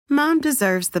Mom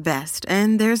deserves the best,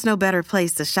 and there's no better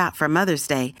place to shop for Mother's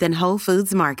Day than Whole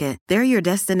Foods Market. They're your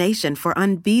destination for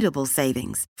unbeatable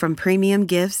savings, from premium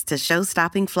gifts to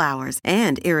show-stopping flowers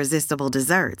and irresistible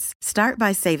desserts. Start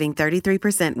by saving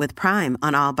 33% with Prime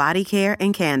on all body care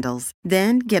and candles.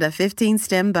 Then get a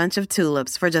 15-stem bunch of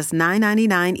tulips for just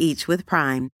 $9.99 each with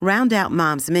Prime. Round out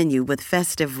Mom's menu with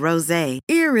festive rosé,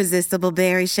 irresistible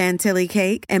berry chantilly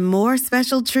cake, and more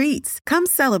special treats. Come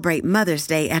celebrate Mother's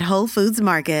Day at Whole Foods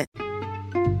Market.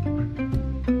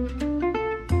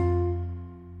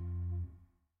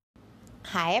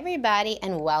 Hi, everybody,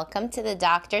 and welcome to the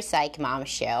Dr. Psych Mom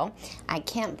Show. I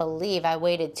can't believe I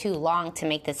waited too long to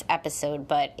make this episode,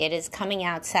 but it is coming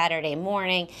out Saturday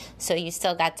morning, so you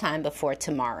still got time before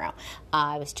tomorrow.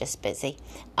 I was just busy.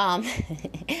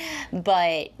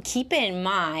 But keep in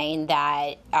mind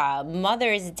that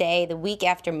Mother's Day, the week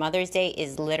after Mother's Day,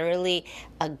 is literally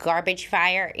a garbage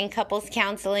fire in couples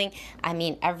counseling. I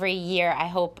mean, every year, I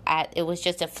hope it was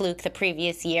just a fluke the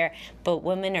previous year, but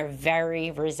women are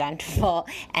very resentful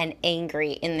and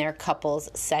angry in their couples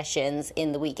sessions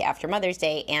in the week after Mother's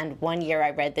Day. And one year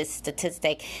I read this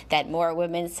statistic that more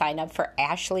women sign up for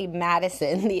Ashley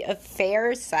Madison, the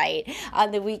affair site,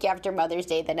 on the week after Mother's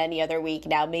Day than any other week.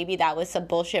 Now, maybe that was some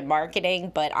bullshit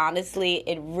marketing, but honestly,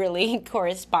 it really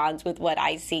corresponds with what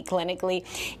I see clinically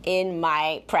in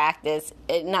my practice.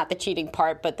 Not the cheating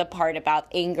part, but the part about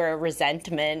anger,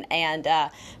 resentment, and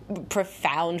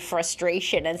profound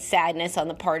frustration and sadness on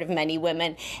the part of many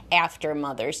women after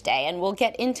Mother's Day. And we'll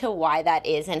get into why that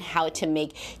is and how to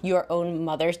make your own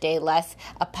Mother's Day less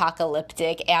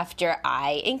apocalyptic after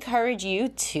I encourage you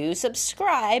to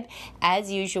subscribe. As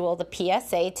usual, the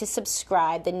PSA to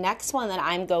subscribe. The next one that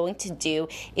I'm going to do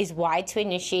is why to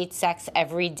initiate sex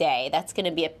every day. That's going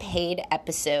to be a paid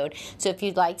episode. So if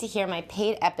you'd like to hear my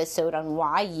paid episode on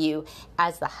why you,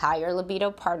 as the higher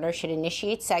libido partner, should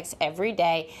initiate sex every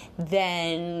day,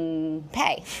 then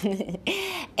pay.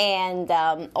 And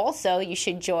also, you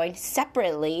should join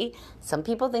separately. Some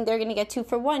people think they're going to get 2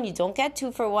 for 1. You don't get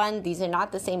 2 for 1. These are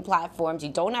not the same platforms.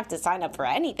 You don't have to sign up for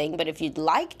anything. But if you'd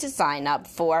like to sign up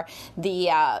for the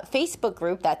Facebook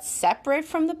group that's separate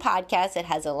from the podcast, it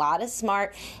has a lot of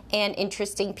smart and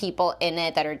interesting people in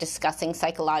it that are discussing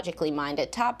psychologically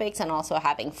minded topics and also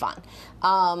having fun.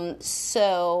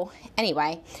 So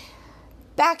anyway,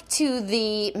 back to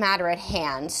the matter at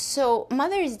hand. So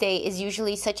Mother's Day is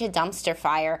usually such a dumpster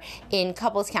fire in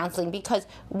couples counseling because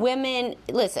women,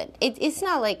 listen, it's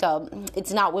not like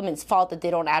it's not women's fault that they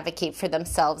don't advocate for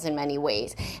themselves in many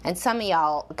ways. And some of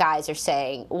y'all guys are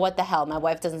saying, what the hell, my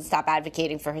wife doesn't stop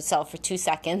advocating for herself for 2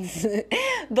 seconds.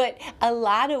 But a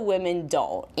lot of women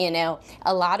don't,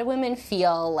 A lot of women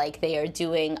feel like they are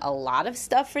doing a lot of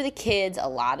stuff for the kids, a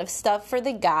lot of stuff for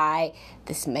the guy.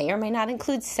 This may or may not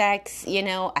include sex.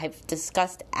 I've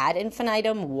discussed ad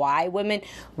infinitum why women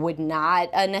would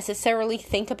not necessarily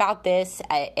think about this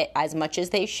as much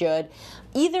as they should.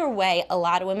 Either way, a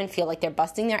lot of women feel like they're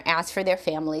busting their ass for their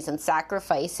families and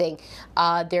sacrificing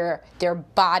their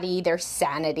body, their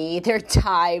sanity, their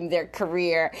time, their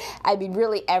career. I mean,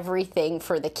 really everything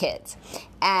for the kids.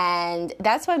 And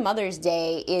that's why Mother's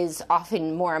Day is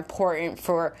often more important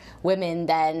for women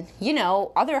than,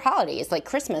 other holidays like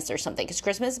Christmas or something, because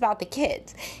Christmas is about the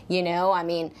kids. I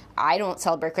mean, I don't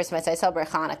celebrate Christmas, I celebrate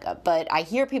Hanukkah, but I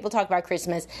hear people talk about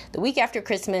Christmas. The week after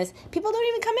Christmas, people don't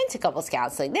even come into couples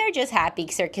counseling. They're just happy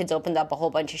because their kids opened up a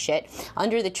whole bunch of shit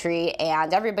under the tree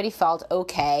and everybody felt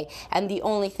okay. And the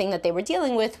only thing that they were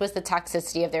dealing with was the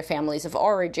toxicity of their families of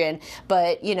origin.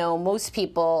 But, most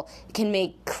people can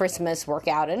make Christmas work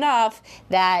out enough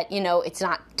that, it's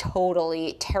not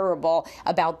totally terrible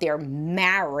about their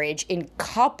marriage in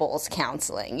couples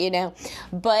counseling,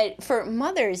 But for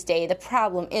Mother's Day, the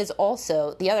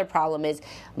other problem is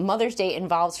Mother's Day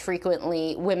involves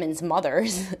frequently women's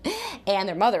mothers and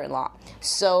their mother-in-law.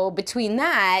 So between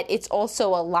that, it's also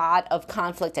a lot of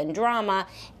conflict and drama,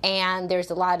 and there's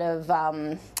a lot of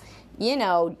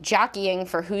jockeying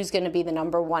for who's going to be the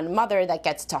number one mother that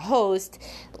gets to host,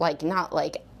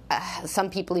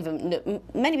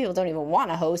 many people don't even want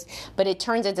to host, but it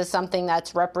turns into something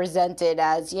that's represented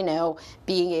as,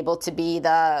 being able to be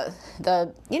the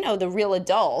real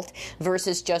adult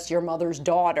versus just your mother's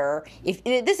daughter.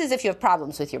 If you have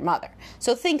problems with your mother.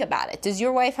 So think about it. Does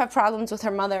your wife have problems with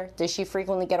her mother? Does she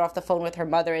frequently get off the phone with her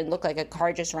mother and look like a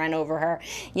car just ran over her?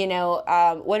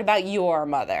 What about your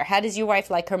mother? How does your wife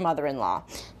like her mother-in-law?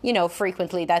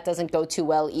 Frequently that doesn't go too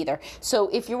well either. So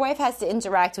if your wife has to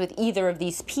interact with either of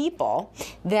these people,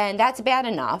 then that's bad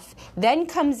enough. Then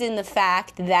comes in the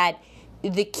fact that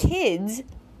the kids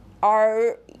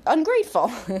are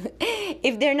ungrateful.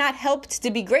 If they're not helped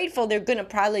to be grateful, they're going to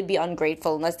probably be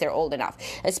ungrateful unless they're old enough.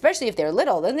 Especially if they're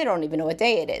little, then they don't even know what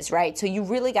day it is, right? So you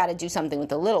really got to do something with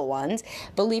the little ones.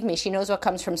 Believe me, she knows what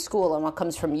comes from school and what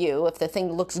comes from you. If the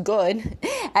thing looks good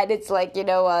and it's like,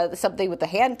 something with the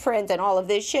handprint and all of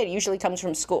this shit, it usually comes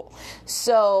from school.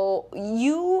 So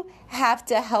you have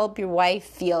to help your wife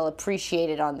feel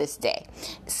appreciated on this day.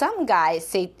 Some guys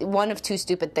say one of two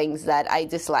stupid things that I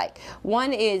dislike.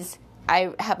 One is,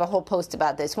 I have a whole post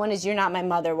about this. One is, you're not my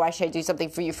mother. Why should I do something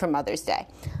for you for Mother's Day?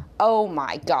 Oh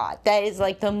my God. That is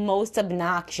like the most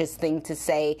obnoxious thing to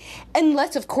say.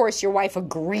 Unless, of course, your wife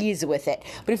agrees with it.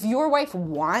 But if your wife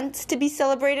wants to be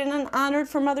celebrated and honored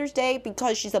for Mother's Day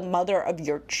because she's a mother of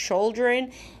your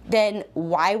children, then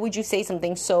why would you say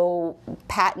something so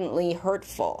patently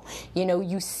hurtful?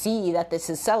 You see that this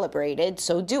is celebrated,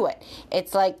 so do it.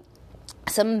 It's like,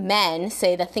 some men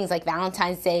say that things like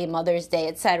Valentine's Day, Mother's Day,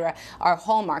 etc. are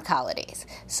Hallmark holidays.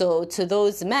 So to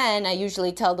those men, I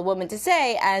usually tell the woman to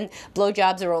say, and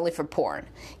blowjobs are only for porn.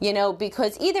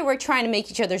 Because either we're trying to make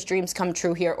each other's dreams come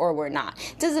true here or we're not.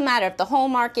 It doesn't matter if the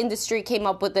Hallmark industry came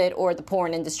up with it or the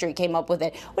porn industry came up with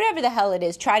it. Whatever the hell it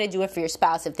is, try to do it for your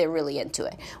spouse if they're really into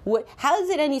it. How is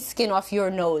it any skin off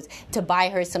your nose to buy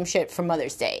her some shit for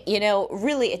Mother's Day?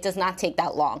 Really, it does not take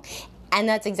that long. And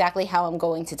that's exactly how I'm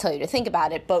going to tell you to think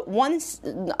about it. But one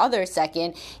other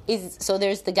second is, so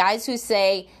there's the guys who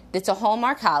say it's a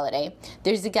Hallmark holiday.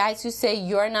 There's the guys who say,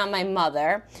 you're not my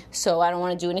mother, so I don't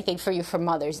want to do anything for you for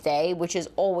Mother's Day, which is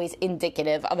always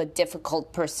indicative of a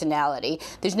difficult personality.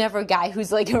 There's never a guy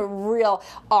who's like a real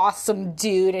awesome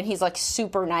dude and he's like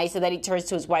super nice, and then he turns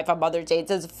to his wife on Mother's Day and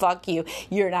says, fuck you,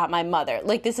 you're not my mother.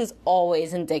 Like, this is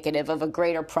always indicative of a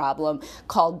greater problem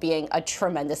called being a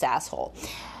tremendous asshole.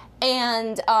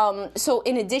 And so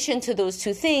in addition to those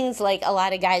two things, like a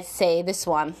lot of guys say this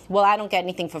one, well, I don't get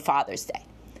anything for Father's Day.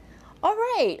 All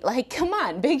right, like, come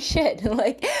on, big shit.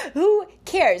 Like, who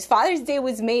cares? Father's Day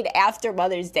was made after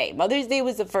Mother's Day. Mother's Day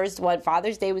was the first one.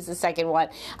 Father's Day was the second one.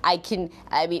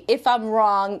 If I'm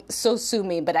wrong, so sue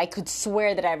me, but I could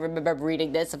swear that I remember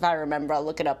reading this. If I remember, I'll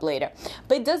look it up later.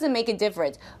 But it doesn't make a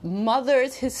difference.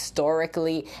 Mothers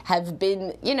historically have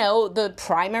been, the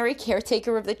primary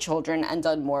caretaker of the children and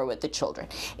done more with the children.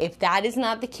 If that is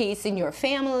not the case in your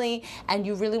family and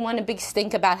you really want a big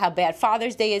stink about how bad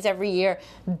Father's Day is every year,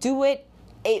 do it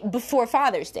before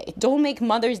Father's Day. Don't make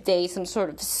Mother's Day some sort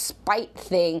of spite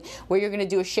thing where you're going to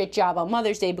do a shit job on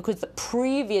Mother's Day because the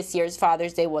previous year's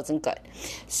Father's Day wasn't good.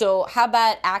 So how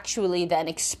about actually then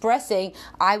expressing,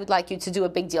 I would like you to do a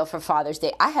big deal for Father's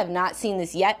Day. I have not seen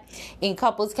this yet in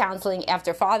couples counseling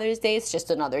after Father's Day. It's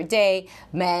just another day.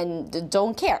 Men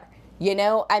don't care.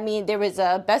 There was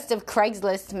a best of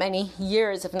Craigslist many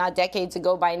years, if not decades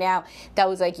ago by now, that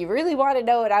was like, you really want to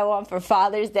know what I want for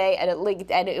Father's Day? And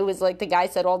it was like the guy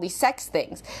said all these sex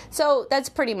things. So that's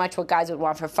pretty much what guys would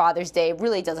want for Father's Day. It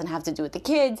really doesn't have to do with the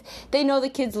kids. They know the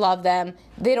kids love them.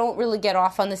 They don't really get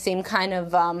off on the same kind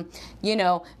of,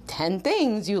 10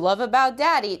 things you love about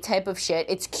daddy type of shit.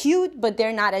 It's cute, but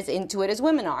they're not as into it as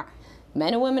women are.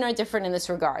 Men and women are different in this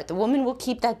regard. The woman will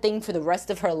keep that thing for the rest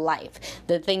of her life.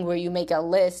 The thing where you make a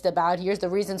list about, here's the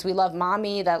reasons we love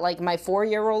mommy, that like my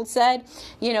 4-year-old said.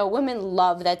 Women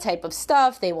love that type of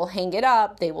stuff. They will hang it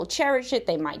up. They will cherish it.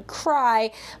 They might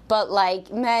cry. But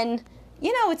like men,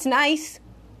 it's nice.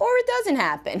 Or it doesn't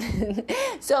happen.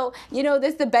 So,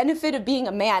 there's the benefit of being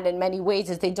a man in many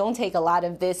ways is they don't take a lot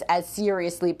of this as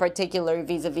seriously, particularly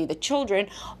vis-a-vis the children,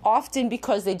 often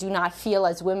because they do not feel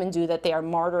as women do that they are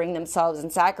martyring themselves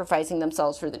and sacrificing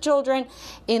themselves for the children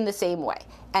in the same way.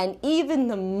 And even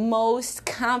the most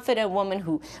confident woman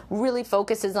who really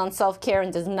focuses on self-care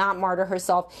and does not martyr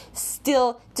herself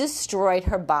still destroyed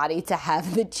her body to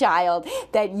have the child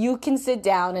that you can sit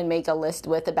down and make a list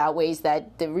with about ways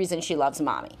that the reason she loves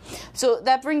mommy. So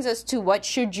that brings us to what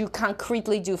should you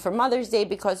concretely do for Mother's Day,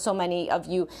 because so many of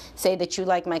you say that you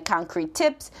like my concrete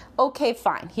tips. Okay,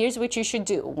 fine. Here's what you should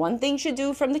do. One thing you should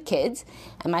do from the kids,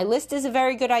 and my list is a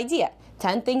very good idea.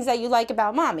 10 things that you like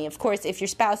about mommy. Of course, if your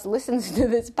spouse listens to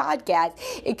this podcast,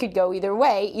 it could go either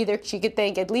way. Either she could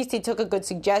think, at least he took a good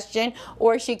suggestion,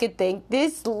 or she could think,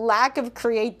 this lack of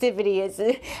creativity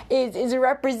is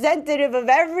representative of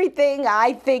everything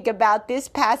I think about this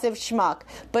passive schmuck.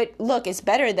 But look, it's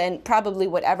better than probably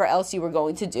whatever else you were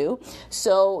going to do.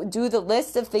 So do the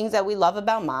list of things that we love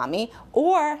about mommy,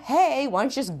 or hey, why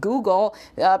don't you just Google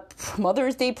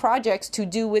Mother's Day projects to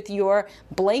do with your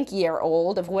blank year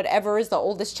old of whatever is the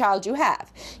oldest child you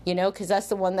have, because that's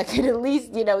the one that can at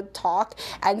least, talk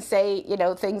and say,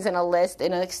 things in a list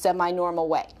in a semi-normal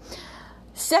way.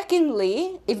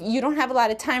 Secondly, if you don't have a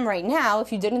lot of time right now,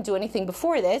 if you didn't do anything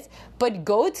before this, but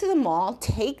go to the mall,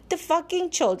 take the fucking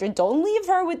children. Don't leave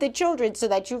her with the children so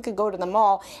that you could go to the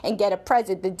mall and get a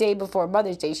present the day before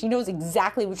Mother's Day. She knows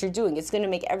exactly what you're doing. It's going to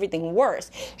make everything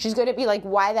worse. She's going to be like,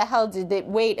 why the hell did it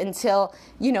wait until,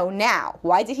 now?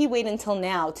 Why did he wait until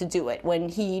now to do it when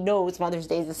he knows Mother's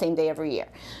Day is the same day every year?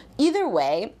 Either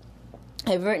way,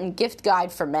 I've written gift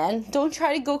guide for men. Don't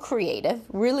try to go creative.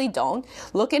 Really don't.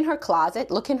 Look in her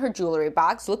closet. Look in her jewelry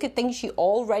box. Look at things she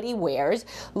already wears.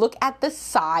 Look at the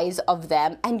size of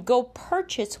them and go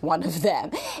purchase one of them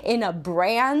in a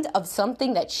brand of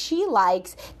something that she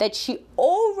likes, that she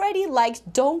already likes.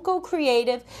 Don't go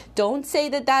creative. Don't say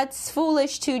that that's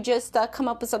foolish to just come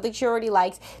up with something she already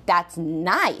likes. That's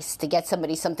nice to get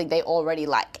somebody something they already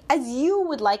like, as you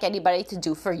would like anybody to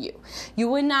do for you. You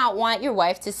would not want your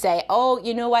wife to say, oh,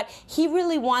 you know what? He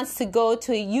really wants to go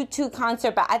to a U2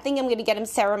 concert, but I think I'm going to get him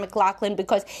Sarah McLachlan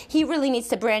because he really needs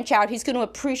to branch out. He's going to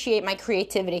appreciate my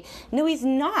creativity. No, he's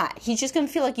not. He's just going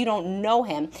to feel like you don't know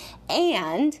him.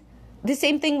 And the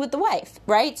same thing with the wife,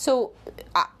 right? So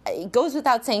it goes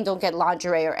without saying, don't get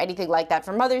lingerie or anything like that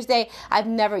for Mother's Day. I've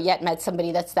never yet met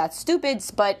somebody that's that stupid,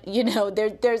 but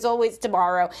there's always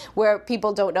tomorrow where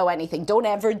people don't know anything. Don't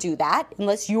ever do that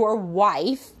unless your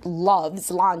wife loves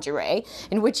lingerie,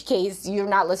 in which case you're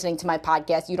not listening to my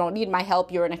podcast. You don't need my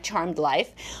help. You're in a charmed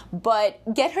life. But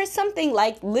get her something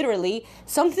like literally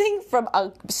something from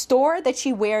a store that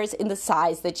she wears in the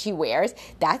size that she wears.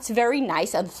 That's very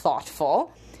nice and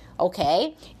thoughtful.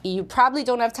 Okay, you probably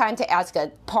don't have time to ask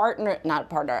a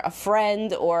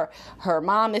friend or her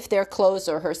mom if they're close,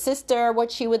 or her sister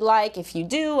what she would like. If you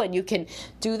do and you can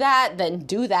do that, then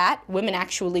do that. Women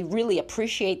actually really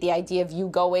appreciate the idea of you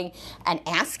going and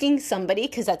asking somebody,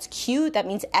 because that's cute. That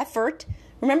means effort.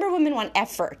 Remember, women want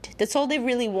effort. That's all they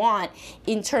really want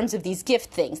in terms of these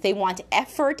gift things. They want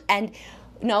effort, and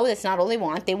no, that's not all they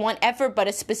want. They want effort, but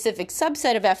a specific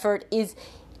subset of effort is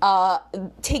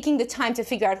taking the time to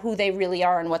figure out who they really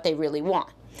are and what they really want,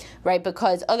 right?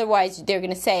 Because otherwise they're going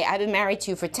to say, I've been married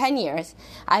to you for 10 years.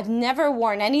 I've never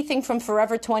worn anything from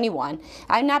Forever 21.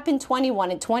 I've not been 21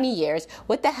 in 20 years.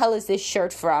 What the hell is this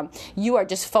shirt from? You are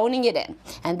just phoning it in.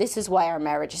 And this is why our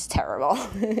marriage is terrible.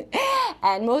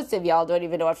 And most of y'all don't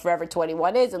even know what Forever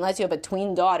 21 is unless you have a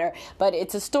tween daughter. But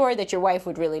it's a store that your wife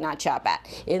would really not shop at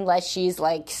unless she's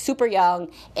like super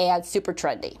young and super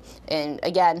trendy. And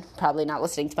again, probably not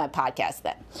listening to my podcast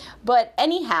then. But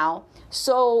anyhow,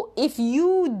 so if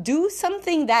you do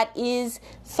something that is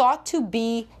thought to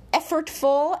be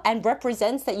effortful and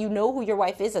represents that you know who your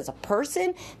wife is as a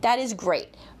person, that is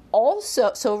great.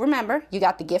 Also, so remember, you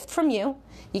got the gift from you.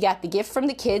 You got the gift from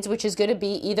the kids, which is going to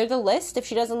be either the list if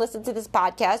she doesn't listen to this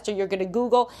podcast, or you're going to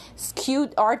Google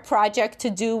cute art project to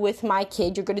do with my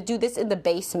kid. You're going to do this in the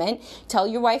basement. Tell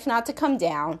your wife not to come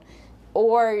down.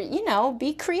 Or,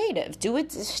 be creative. Do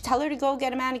it. Tell her to go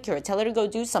get a manicure. Tell her to go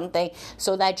do something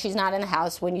so that she's not in the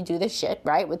house when you do this shit,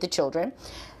 right, with the children.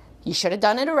 You should have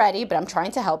done it already, but I'm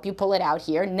trying to help you pull it out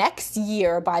here. Next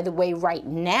year, by the way, right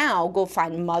now, go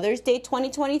find Mother's Day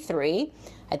 2023.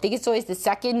 I think it's always the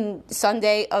second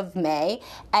Sunday of May.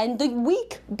 And the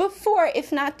week before,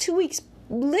 if not 2 weeks,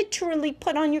 literally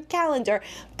put on your calendar,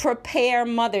 prepare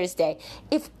Mother's Day.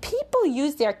 If people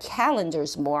use their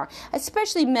calendars more,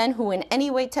 especially men who in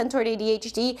any way tend toward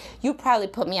ADHD, you probably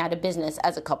put me out of business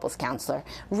as a couples counselor.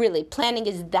 Really, planning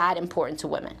is that important to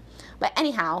women. But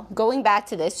anyhow, going back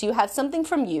to this, you have something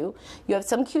from you have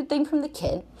some cute thing from the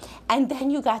kid, and then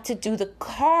you got to do the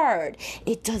card.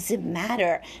 It doesn't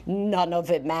matter. None of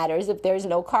it matters if there's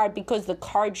no card, because the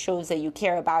card shows that you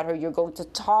care about her. You're going to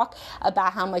talk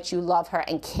about how much you love her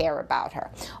and care about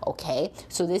her. Okay?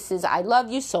 So this is, I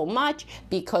love you so much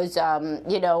because, and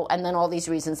then all these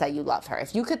reasons that you love her.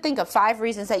 If you could think of 5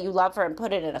 reasons that you love her and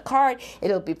put it in a card,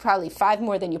 it'll be probably 5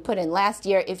 more than you put in last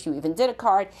year if you even did a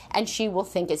card, and she will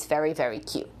think it's very, very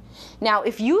cute. Now,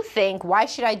 if you think, why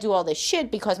should I do all this shit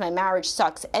because my marriage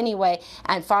sucks anyway,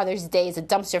 and Father's Day is a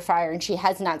dumpster fire and she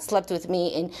has not slept with me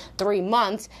in 3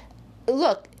 months,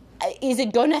 look, is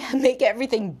it going to make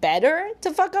everything better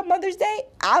to fuck up Mother's Day?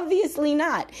 Obviously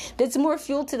not. That's more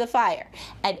fuel to the fire.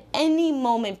 At any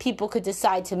moment, people could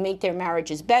decide to make their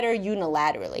marriages better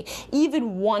unilaterally.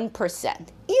 Even 1%.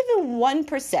 Even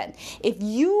 1%. If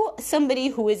you, somebody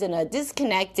who is in a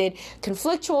disconnected,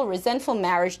 conflictual, resentful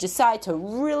marriage, decide to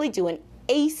really do an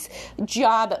ace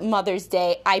job Mother's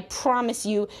Day, I promise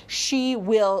you she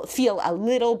will feel a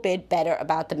little bit better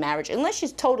about the marriage, unless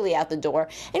she's totally out the door,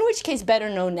 in which case better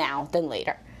know now than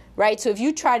later. Right? So if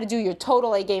you try to do your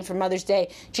total A game for Mother's Day,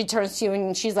 she turns to you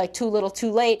and she's like too little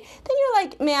too late, then you're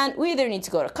like, man, we either need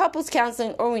to go to couples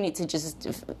counseling or we need to just,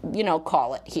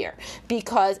 call it here.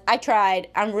 Because I tried,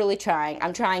 I'm really trying.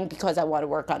 I'm trying because I want to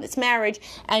work on this marriage,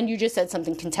 and you just said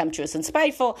something contemptuous and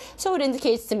spiteful. So it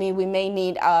indicates to me we may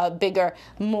need a bigger,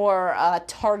 more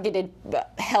targeted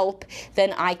help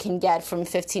than I can get from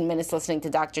 15 minutes listening to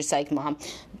Dr. Psych Mom,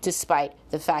 despite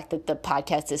the fact that the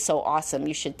podcast is so awesome.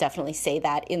 You should definitely say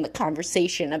that in the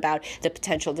conversation about the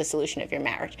potential dissolution of your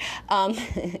marriage.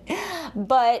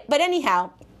 But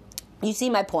anyhow, you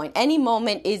see my point. Any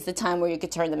moment is the time where you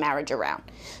could turn the marriage around.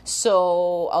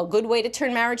 So a good way to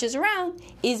turn marriages around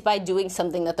is by doing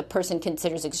something that the person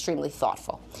considers extremely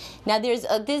thoughtful. Now, there's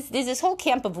this whole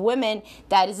camp of women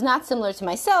that is not similar to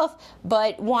myself,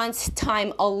 but wants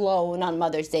time alone on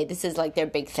Mother's Day. This is like their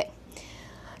big thing.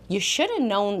 You should have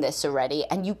known this already,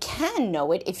 and you can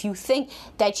know it if you think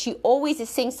that she always is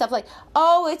saying stuff like,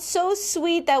 oh, it's so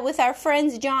sweet that with our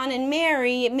friends John and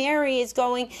Mary is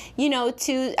going,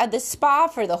 to the spa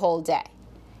for the whole day.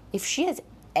 If she has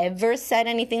ever said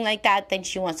anything like that, then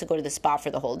she wants to go to the spa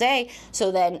for the whole day.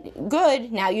 So then, good,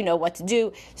 now you know what to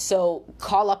do. So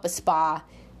call up a spa,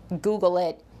 Google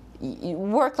it, you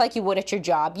work like you would at your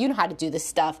job. You know how to do this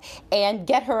stuff, and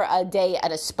get her a day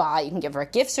at a spa. You can give her a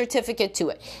gift certificate to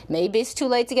it. Maybe it's too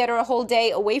late to get her a whole day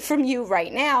away from you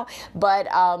right now,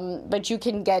 but you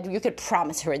could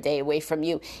promise her a day away from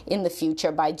you in the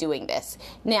future by doing this.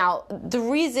 Now, the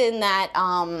reason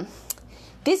that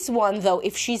this one, though,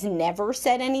 if she's never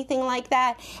said anything like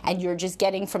that and you're just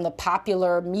getting from the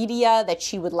popular media that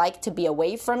she would like to be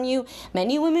away from you,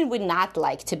 many women would not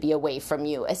like to be away from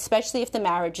you, especially if the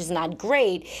marriage is not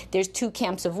great. There's two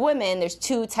camps of women. There's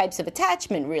two types of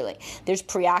attachment, really. There's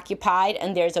preoccupied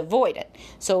and there's avoidant.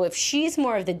 So if she's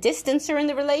more of the distancer in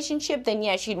the relationship, then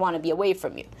yes, she'd want to be away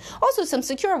from you. Also, some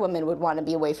secure women would want to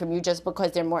be away from you just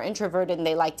because they're more introverted and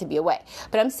they like to be away.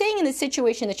 But I'm saying in the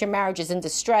situation that your marriage is in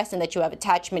distress and that you have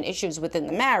attachment issues within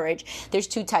the marriage, there's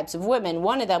two types of women.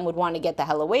 One of them would want to get the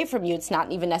hell away from you. It's not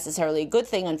even necessarily a good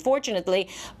thing, unfortunately,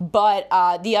 but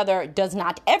the other does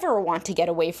not ever want to get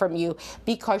away from you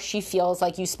because she feels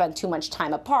like you spend too much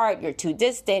time apart, you're too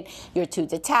distant, you're too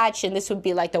detached, and this would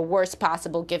be like the worst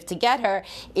possible gift to get her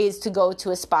is to go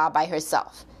to a spa by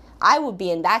herself. I would be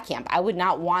in that camp. I would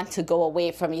not want to go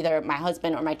away from either my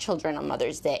husband or my children on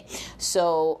Mother's Day.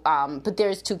 So, but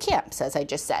there's two camps, as I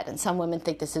just said, and some women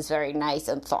think this is very nice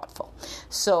and thoughtful.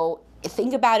 So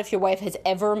think about if your wife has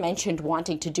ever mentioned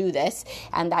wanting to do this,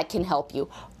 and that can help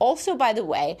you. Also, by the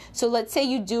way, so let's say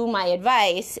you do my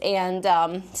advice and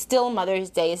still Mother's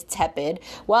Day is tepid.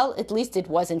 Well, at least it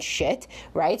wasn't shit,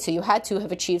 right? So you had to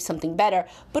have achieved something better.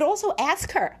 But also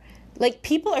ask her. Like,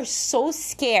 people are so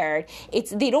scared.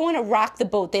 They don't want to rock the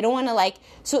boat. They don't want to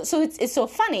so it's so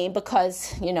funny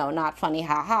because, not funny,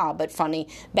 haha, but funny,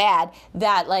 bad,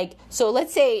 that so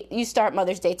let's say you start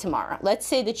Mother's Day tomorrow. Let's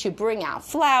say that you bring out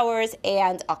flowers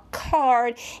and a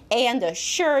card and a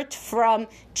shirt from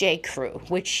J. Crew,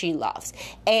 which she loves.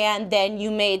 And then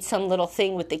you made some little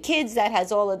thing with the kids that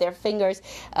has all of their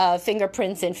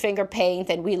fingerprints and finger paint,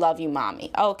 and we love you,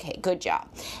 mommy. Okay, good job.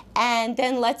 And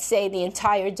then let's say the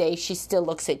entire day she still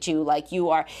looks at you like you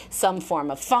are some form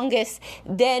of fungus.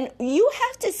 Then you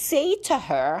have to say to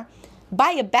her,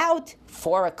 by about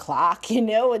 4 o'clock, and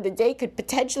the day could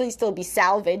potentially still be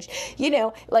salvaged,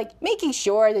 making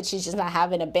sure that she's just not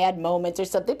having a bad moment or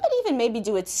something, but even maybe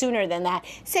do it sooner than that.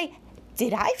 Say,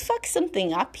 did I fuck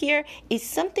something up here? Is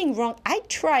something wrong? I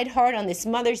tried hard on this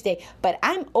Mother's Day, but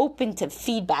I'm open to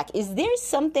feedback. Is there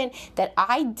something that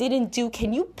I didn't do?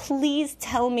 Can you please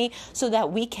tell me so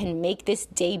that we can make this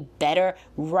day better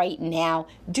right now?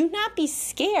 Do not be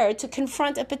scared to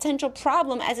confront a potential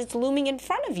problem as it's looming in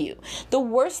front of you. The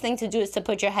worst thing to do is to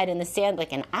put your head in the sand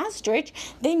like an ostrich.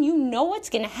 Then you know what's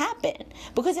going to happen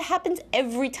because it happens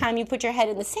every time you put your head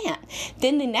in the sand.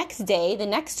 Then the next day, the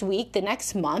next week, the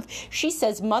next month, she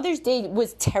says Mother's Day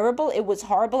was terrible, it was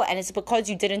horrible, and it's because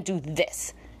you didn't do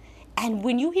this. And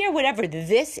when you hear whatever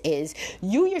this is,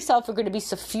 you yourself are going to be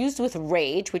suffused with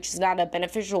rage, which is not a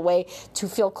beneficial way to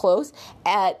feel close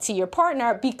to your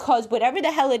partner, because whatever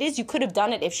the hell it is, you could have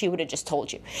done it if she would have just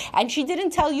told you. And she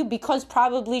didn't tell you because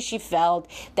probably she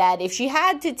felt that if she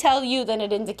had to tell you, then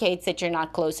it indicates that you're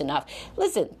not close enough.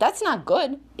 Listen, that's not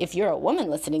good. If you're a woman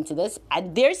listening to this,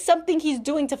 and there's something he's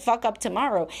doing to fuck up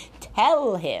tomorrow,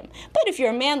 tell him. But if you're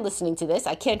a man listening to this,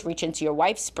 I can't reach into your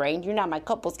wife's brain. You're not my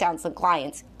couples counseling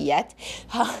clients yet.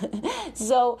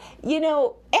 So,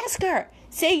 ask her.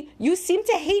 Say, you seem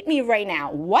to hate me right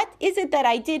now. What is it that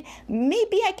I did?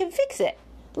 Maybe I can fix it.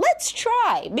 Let's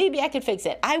try. Maybe I can fix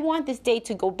it. I want this day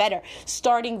to go better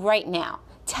starting right now.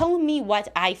 Tell me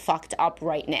what I fucked up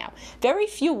right now. Very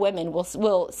few women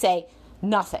will say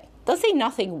nothing. They'll say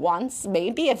nothing once,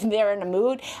 maybe, if they're in a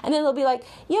mood. And then they'll be like,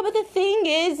 yeah, but the thing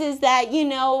is that,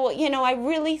 I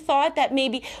really thought that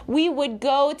maybe we would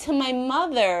go to my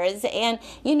mother's. And,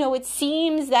 it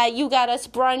seems that you got us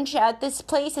brunch at this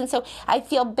place. And so I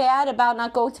feel bad about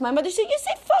not going to my mother. So you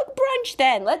say, fuck brunch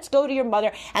then. Let's go to your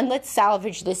mother and let's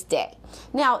salvage this day.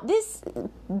 Now, this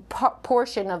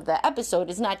portion of the episode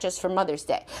is not just for Mother's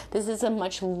Day. This is a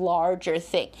much larger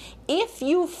thing. If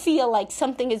you feel like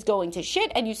something is going to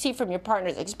shit and you see from your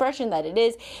partner's expression that it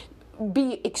is,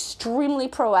 be extremely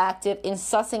proactive in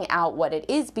sussing out what it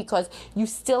is, because you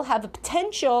still have the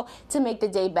potential to make the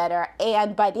day better.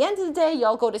 And by the end of the day,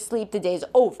 y'all go to sleep, the day's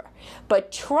over.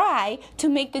 But try to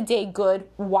make the day good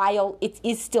while it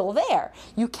is still there.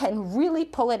 You can really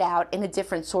pull it out in a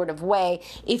different sort of way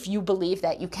if you believe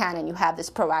that you can and you have this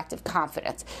proactive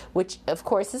confidence, which of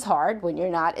course is hard when you're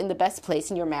not in the best place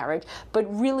in your marriage, but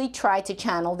really try to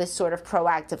channel this sort of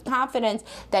proactive confidence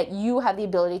that you have the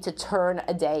ability to turn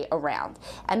a day around.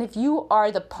 And if you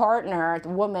are the partner, the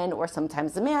woman, or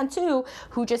sometimes the man too,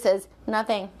 who just says,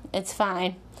 nothing, it's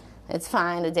fine,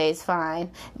 the day's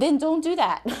fine, then don't do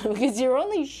that, because you're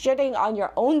only shitting on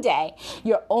your own day.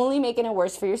 You're only making it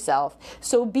worse for yourself.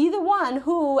 So be the one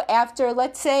who, after,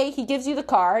 let's say, he gives you the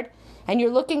card, and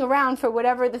you're looking around for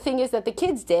whatever the thing is that the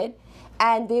kids did,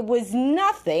 and it was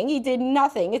nothing. He did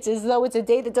nothing. It's as though it's a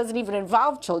day that doesn't even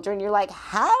involve children. You're like,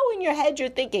 how in your head you're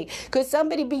thinking? Could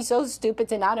somebody be so stupid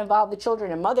to not involve the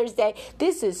children on Mother's Day?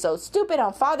 This is so stupid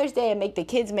on Father's Day, and make the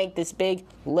kids make this big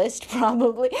list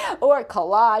probably, or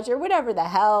collage, or whatever the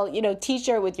hell,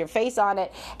 t-shirt with your face on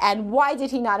it. And why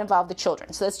did he not involve the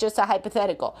children? So that's just a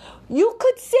hypothetical. You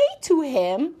could say to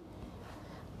him,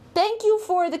 thank you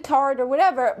for the card or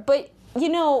whatever, but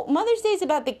Mother's Day is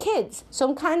about the kids. So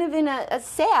I'm kind of in a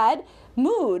sad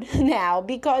mood now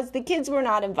because the kids were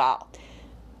not involved.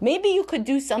 Maybe you could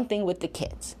do something with the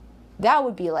kids. That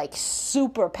would be like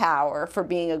superpower for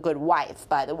being a good wife,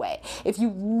 by the way. If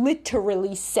you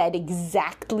literally said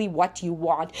exactly what you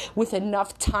want with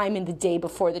enough time in the day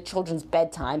before the children's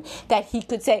bedtime that he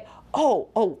could say,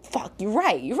 oh, fuck, you're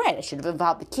right. I should have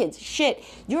involved the kids. Shit,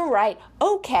 you're right.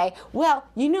 Okay, well,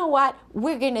 you know what?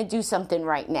 We're going to do something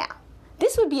right now.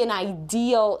 This would be an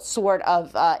ideal sort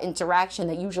of interaction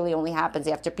that usually only happens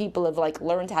after people have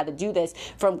learned how to do this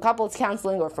from couples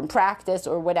counseling or from practice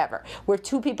or whatever, where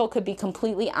two people could be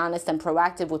completely honest and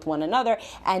proactive with one another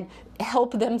and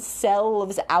help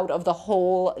themselves out of the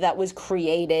hole that was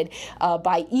created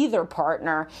by either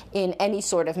partner in any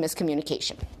sort of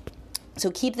miscommunication. So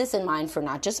keep this in mind for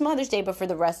not just Mother's Day, but for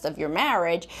the rest of your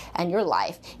marriage and your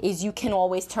life, is you can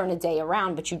always turn a day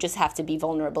around, but you just have to be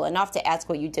vulnerable enough to ask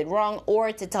what you did wrong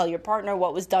or to tell your partner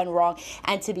what was done wrong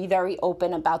and to be very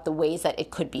open about the ways that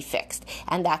it could be fixed.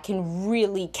 And that can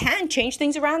change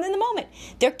things around in the moment.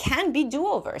 There can be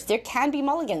do-overs. There can be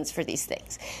mulligans for these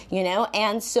things,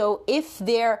 And so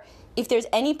if there's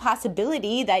any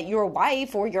possibility that your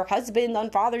wife or your husband on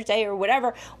Father's Day or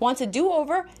whatever wants a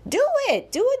do-over, do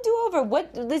it. Do a do-over.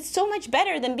 It's so much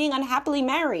better than being unhappily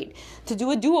married to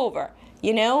do a do-over,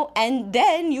 And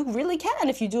then you really can,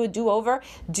 if you do a do-over,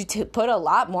 to put a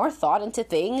lot more thought into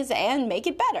things and make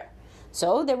it better.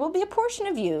 So there will be a portion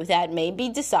of you that maybe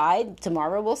decide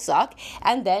tomorrow will suck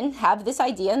and then have this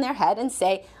idea in their head and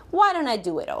say, why don't I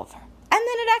do it over? And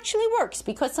then it actually works,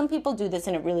 because some people do this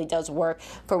and it really does work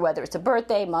for whether it's a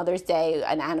birthday, Mother's Day,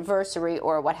 an anniversary,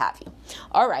 or what have you.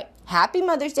 All right. Happy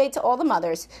Mother's Day to all the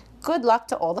mothers. Good luck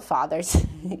to all the fathers.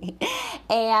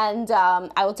 And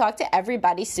I will talk to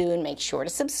everybody soon. Make sure to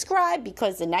subscribe,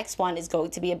 because the next one is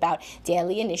going to be about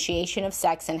daily initiation of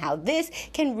sex and how this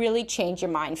can really change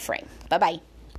your mind frame. Bye-bye.